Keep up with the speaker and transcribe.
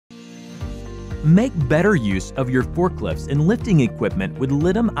Make better use of your forklifts and lifting equipment with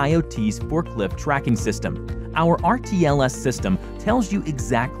Litum IoT's forklift tracking system. Our RTLS system tells you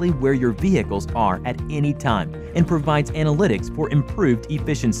exactly where your vehicles are at any time and provides analytics for improved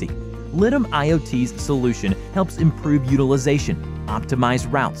efficiency. Litum IoT's solution helps improve utilization,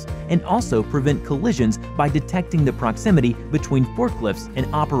 optimize routes, and also prevent collisions by detecting the proximity between forklifts and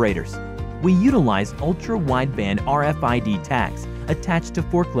operators. We utilize ultra-wideband RFID tags attached to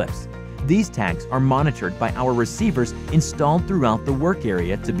forklifts. These tags are monitored by our receivers installed throughout the work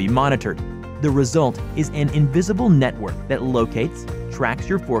area to be monitored. The result is an invisible network that locates, tracks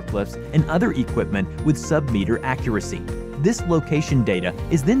your forklifts and other equipment with sub-meter accuracy. This location data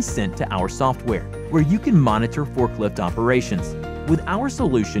is then sent to our software, where you can monitor forklift operations. With our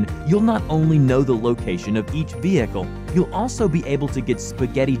solution, you'll not only know the location of each vehicle, you'll also be able to get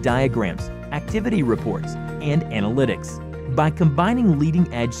spaghetti diagrams, activity reports, and analytics. By combining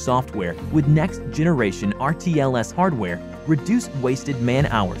leading-edge software with next-generation RTLS hardware, reduce wasted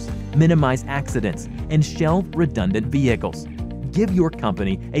man-hours, minimize accidents, and shelve redundant vehicles. Give your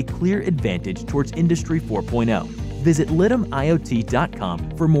company a clear advantage towards Industry 4.0. Visit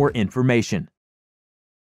litumIoT.com for more information.